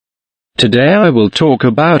Today I will talk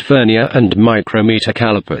about vernier and micrometer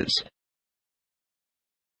calipers.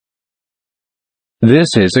 This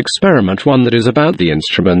is experiment 1 that is about the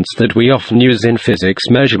instruments that we often use in physics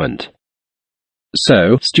measurement.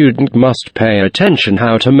 So, student must pay attention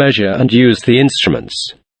how to measure and use the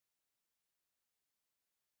instruments.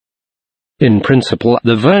 In principle,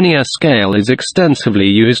 the vernier scale is extensively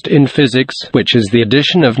used in physics, which is the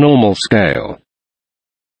addition of normal scale.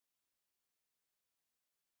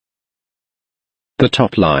 The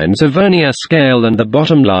top lines are vernier scale and the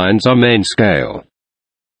bottom lines are main scale.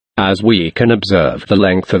 As we can observe, the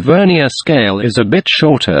length of vernier scale is a bit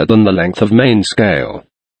shorter than the length of main scale.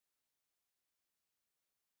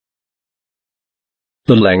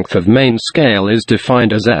 The length of main scale is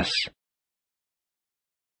defined as S,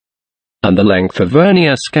 and the length of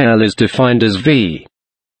vernier scale is defined as V.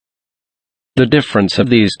 The difference of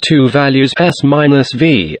these two values, S minus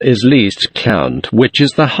V, is least count, which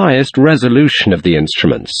is the highest resolution of the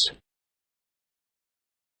instruments.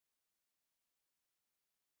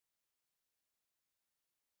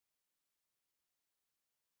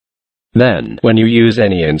 Then, when you use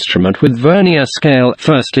any instrument with vernier scale,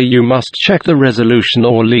 firstly you must check the resolution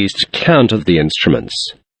or least count of the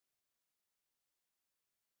instruments.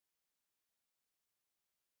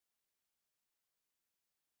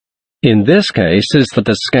 In this case is that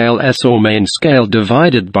the scale S or main scale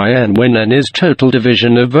divided by N, when N is total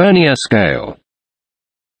division of vernier scale.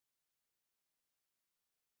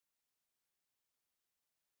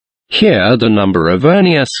 Here the number of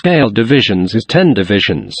vernier scale divisions is 10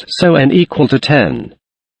 divisions, so N equal to 10.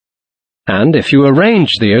 And if you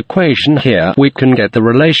arrange the equation here, we can get the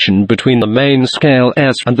relation between the main scale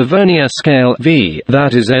S and the vernier scale V,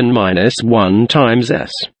 that is N minus 1 times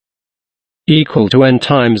S, equal to N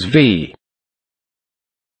times V.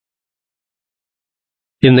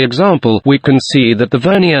 In the example, we can see that the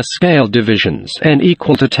vernier scale divisions N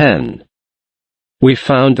equal to 10. We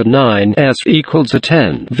found that 9S equals to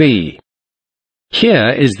 10V. Here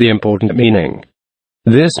is the important meaning.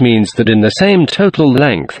 This means that in the same total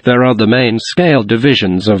length there are the main scale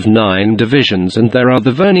divisions of 9 divisions and there are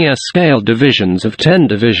the vernier scale divisions of 10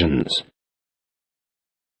 divisions.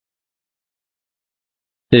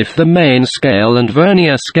 If the main scale and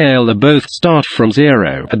vernier scale are both start from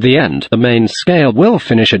 0 at the end, the main scale will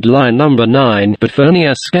finish at line number 9, but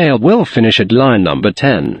vernier scale will finish at line number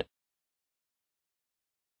 10.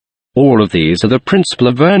 All of these are the principle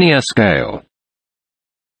of vernier scale.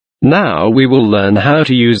 Now we will learn how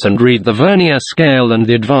to use and read the vernier scale and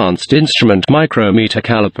the advanced instrument micrometer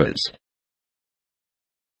calipers.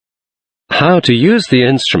 How to use the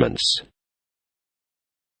instruments.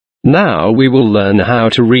 Now we will learn how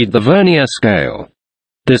to read the vernier scale.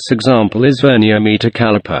 This example is vernier meter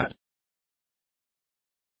caliper.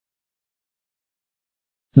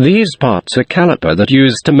 These parts are caliper that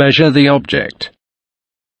used to measure the object.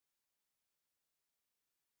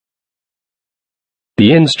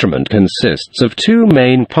 The instrument consists of two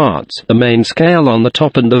main parts, the main scale on the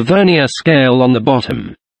top and the vernier scale on the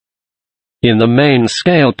bottom. In the main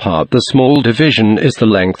scale part, the small division is the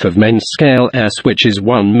length of main scale S, which is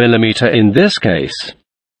 1 mm in this case.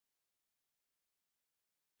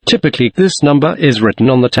 Typically, this number is written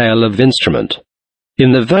on the tail of the instrument.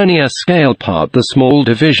 In the vernier scale part, the small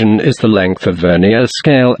division is the length of vernier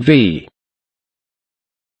scale V.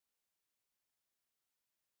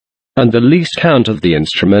 And the least count of the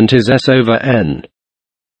instrument is S over N.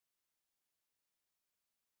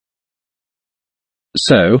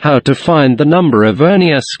 So, how to find the number of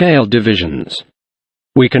vernier scale divisions?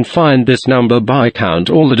 We can find this number by count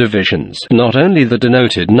all the divisions, not only the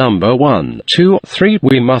denoted number 1, 2, 3,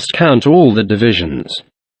 we must count all the divisions.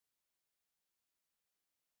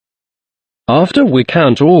 After we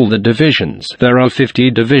count all the divisions, there are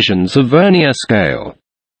 50 divisions of vernier scale.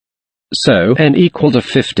 So, N equal to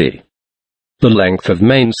 50. The length of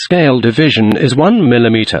main scale division is 1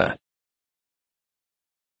 mm.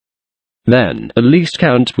 Then, the least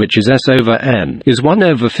count, which is S over N, is 1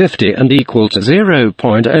 over 50 and equal to 0.02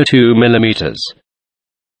 mm.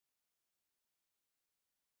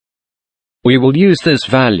 We will use this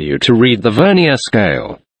value to read the vernier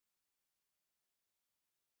scale.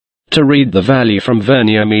 To read the value from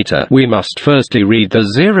vernier meter, we must firstly read the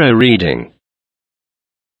 0 reading.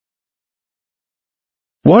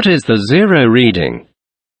 What is the 0 reading?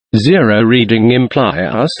 0 reading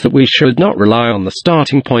implies us that we should not rely on the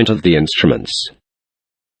starting point of the instruments.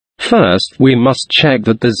 First, we must check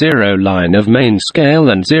that the 0 line of main scale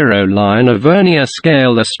and 0 line of vernier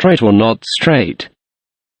scale are straight or not straight.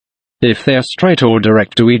 If they are straight or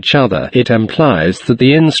direct to each other, it implies that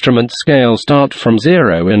the instrument scale starts from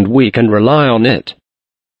 0 and we can rely on it.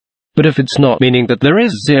 but if it's not, meaning that there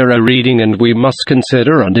is 0 reading, and we must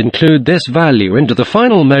consider and include this value into the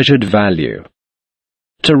final measured value.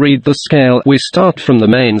 To read the scale, we start from the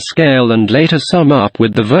main scale and later sum up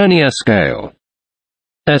with the vernier scale.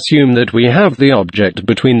 Assume that we have the object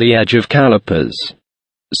between the edge of calipers,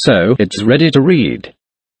 so it's ready to read.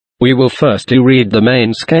 We will firstly read the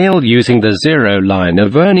main scale using the 0 line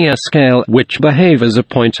of vernier scale, which behave as a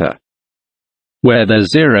pointer. Where the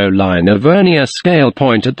 0 line of vernier scale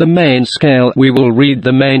point at the main scale, we will read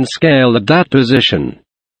the main scale at that position.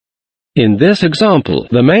 In this example,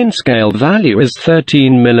 the main scale value is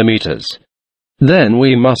 13 mm. Then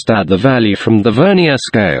we must add the value from the vernier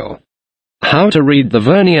scale. How to read the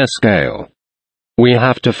vernier scale? We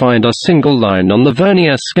have to find a single line on the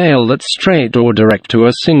vernier scale that's straight or direct to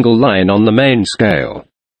a single line on the main scale.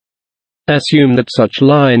 Assume that such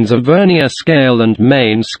lines of vernier scale and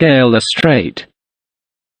main scale are straight.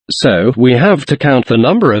 So, we have to count the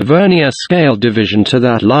number of vernier scale division to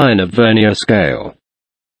that line of vernier scale.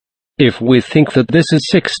 If we think that this is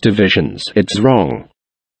 6 divisions, it's wrong.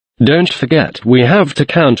 Don't forget, we have to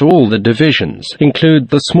count all the divisions, include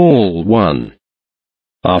the small one.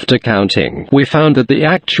 After counting, we found that the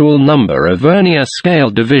actual number of vernier scale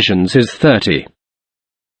divisions is 30.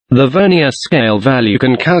 The vernier scale value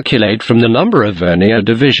can calculate from the number of vernier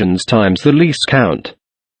divisions times the least count.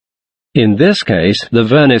 In this case, the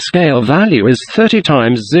vernier scale value is 30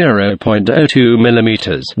 times 0.02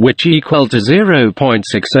 mm, which equal to 0.60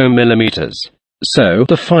 mm. So,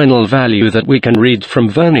 the final value that we can read from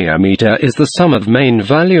vernier meter is the sum of main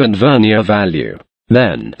value and vernier value.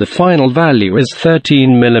 Then, the final value is 13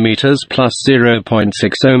 mm plus 0.60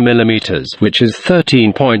 mm, which is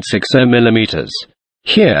 13.60 mm.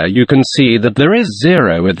 Here you can see that there is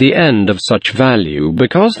 0 at the end of such value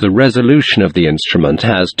because the resolution of the instrument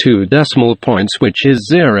has 2 decimal points, which is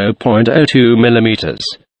 0.02 mm.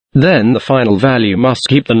 Then the final value must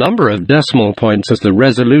keep the number of decimal points as the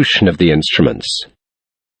resolution of the instruments.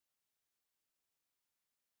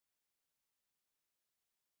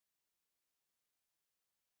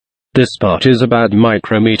 This part is about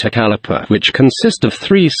micrometer caliper, which consist of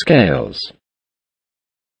 3 scales.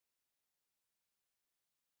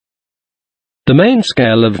 The main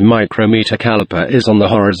scale of micrometer caliper is on the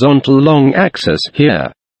horizontal long axis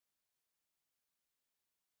here.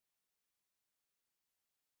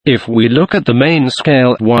 If we look at the main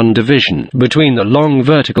scale, one division between the long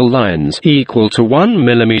vertical lines equal to 1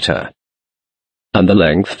 mm, and the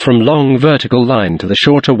length from long vertical line to the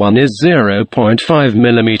shorter one is 0.5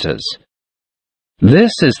 mm.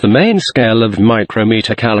 This is the main scale of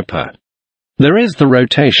micrometer caliper. There is the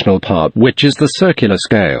rotational part, which is the circular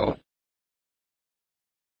scale.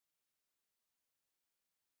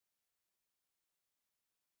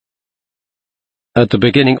 At the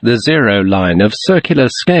beginning, the 0 line of circular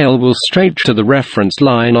scale will straight to the reference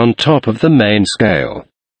line on top of the main scale,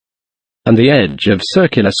 and the edge of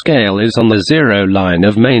circular scale is on the 0 line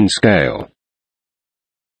of main scale.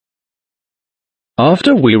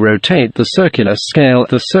 After we rotate the circular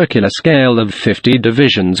scale of 50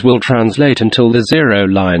 divisions will translate until the 0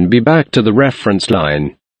 line be back to the reference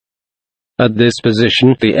line. At this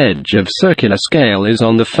position, the edge of circular scale is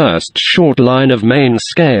on the first short line of main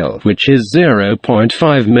scale, which is 0.5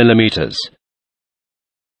 mm.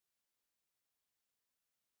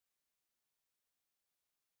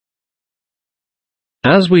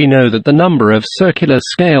 As we know that the number of circular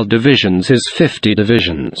scale divisions is 50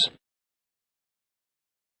 divisions.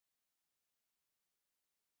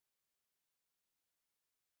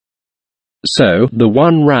 So, the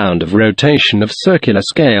one round of rotation of circular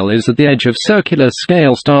scale is at the edge of circular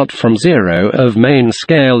scale start from 0 of main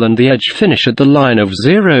scale and the edge finish at the line of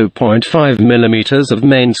 0.5 mm of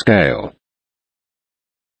main scale.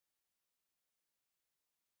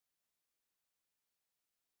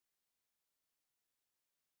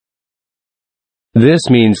 This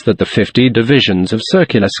means that the 50 divisions of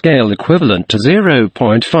circular scale equivalent to 0.5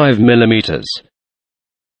 mm.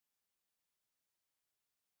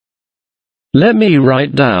 Let me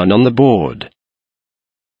write down on the board.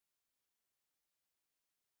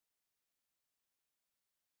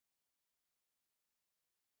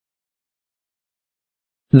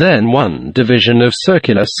 Then 1 division of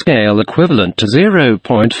circular scale equivalent to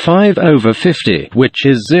 0.5 over 50, which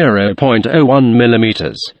is 0.01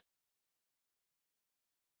 mm.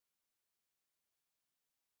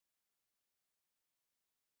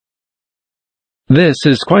 This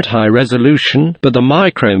is quite high resolution, but the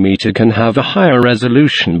micrometer can have a higher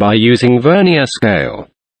resolution by using vernier scale.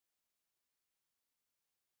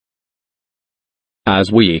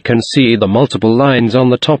 As we can see the multiple lines on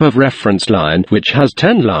the top of reference line, which has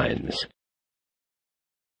 10 lines.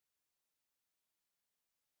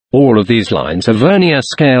 All of these lines are vernier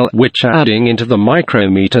scale which are adding into the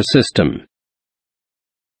micrometer system.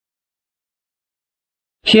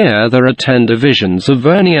 Here there are 10 divisions of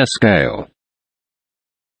vernier scale.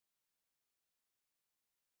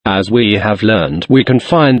 As we have learned, we can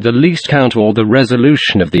find the least count or the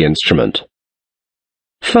resolution of the instrument.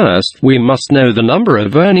 First, we must know the number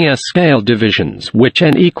of vernier scale divisions, which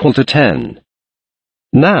n equal to 10.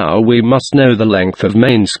 Now we must know the length of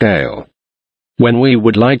main scale. When we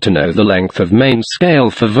would like to know the length of main scale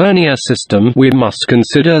for vernier system, we must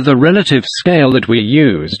consider the relative scale that we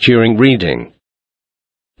use during reading.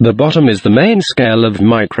 The bottom is the main scale of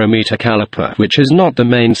micrometer caliper, which is not the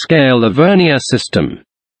main scale of vernier system.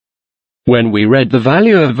 When we read the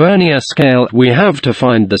value of vernier scale, we have to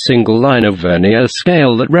find the single line of vernier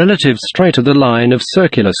scale that relative straight to the line of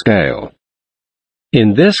circular scale.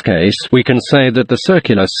 In this case, we can say that the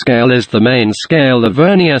circular scale is the main scale of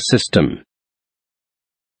vernier system.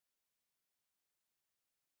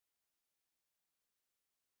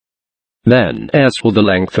 Then, as for the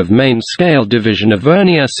length of main scale division of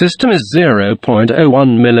vernier system is 0.01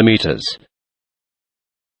 mm.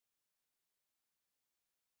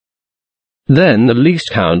 Then the least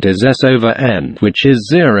count is S over n, which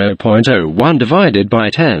is 0.01 divided by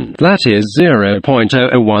 10, that is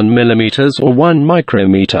 0.001 mm or 1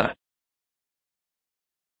 micrometer.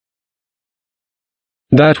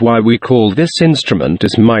 That's why we call this instrument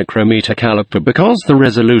as micrometer caliper, because the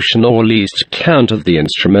resolution or least count of the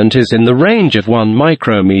instrument is in the range of 1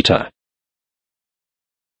 micrometer.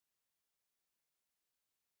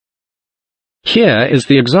 Here is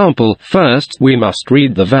the example. First, we must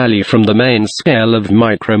read the value from the main scale of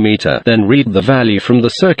micrometer, then read the value from the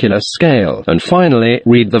circular scale, and finally,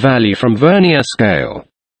 read the value from vernier scale.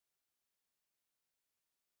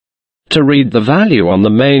 To read the value on the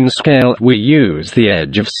main scale, we use the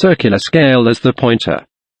edge of circular scale as the pointer.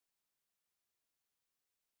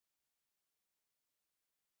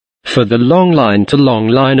 For the long line to long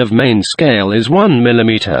line of main scale is 1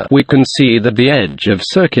 mm, we can see that the edge of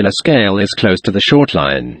circular scale is close to the short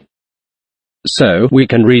line. So, we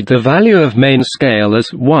can read the value of main scale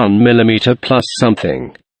as 1 mm plus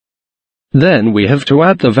something. Then we have to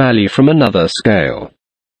add the value from another scale.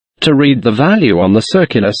 To read the value on the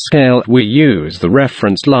circular scale, we use the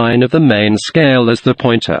reference line of the main scale as the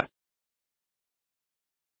pointer.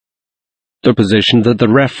 The position that the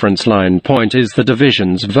reference line point is the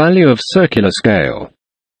division's value of circular scale.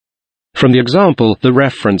 From the example, the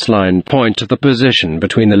reference line point to the position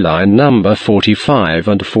between the line number 45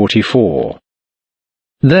 and 44.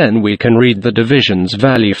 Then we can read the division's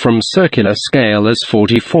value from circular scale as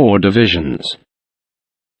 44 divisions.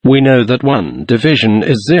 We know that 1 division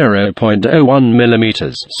is 0.01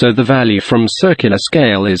 mm, so the value from circular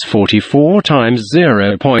scale is 44 times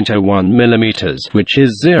 0.01 mm, which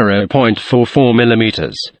is 0.44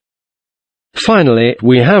 mm. Finally,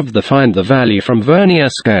 we have to find the value from vernier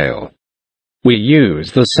scale. We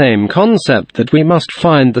use the same concept that we must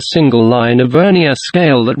find the single line of vernier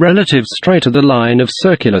scale that relative straight to the line of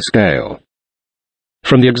circular scale.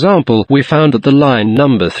 From the example, we found that the line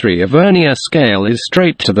number 3 of vernier scale is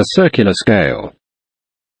straight to the circular scale.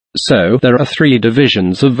 So, there are 3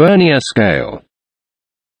 divisions of vernier scale.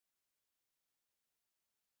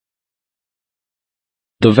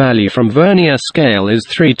 The value from vernier scale is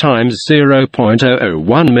 3 times 0.001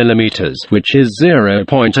 mm, which is 0.003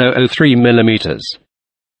 mm.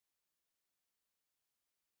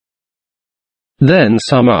 Then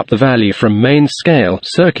sum up the value from main scale,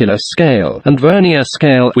 circular scale, and vernier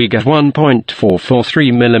scale, we get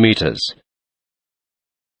 1.443 mm.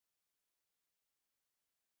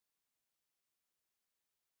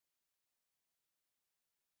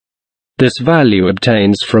 This value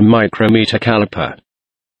obtains from micrometer caliper.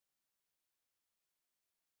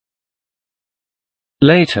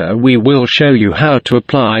 Later we will show you how to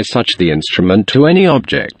apply such the instrument to any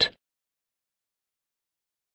object.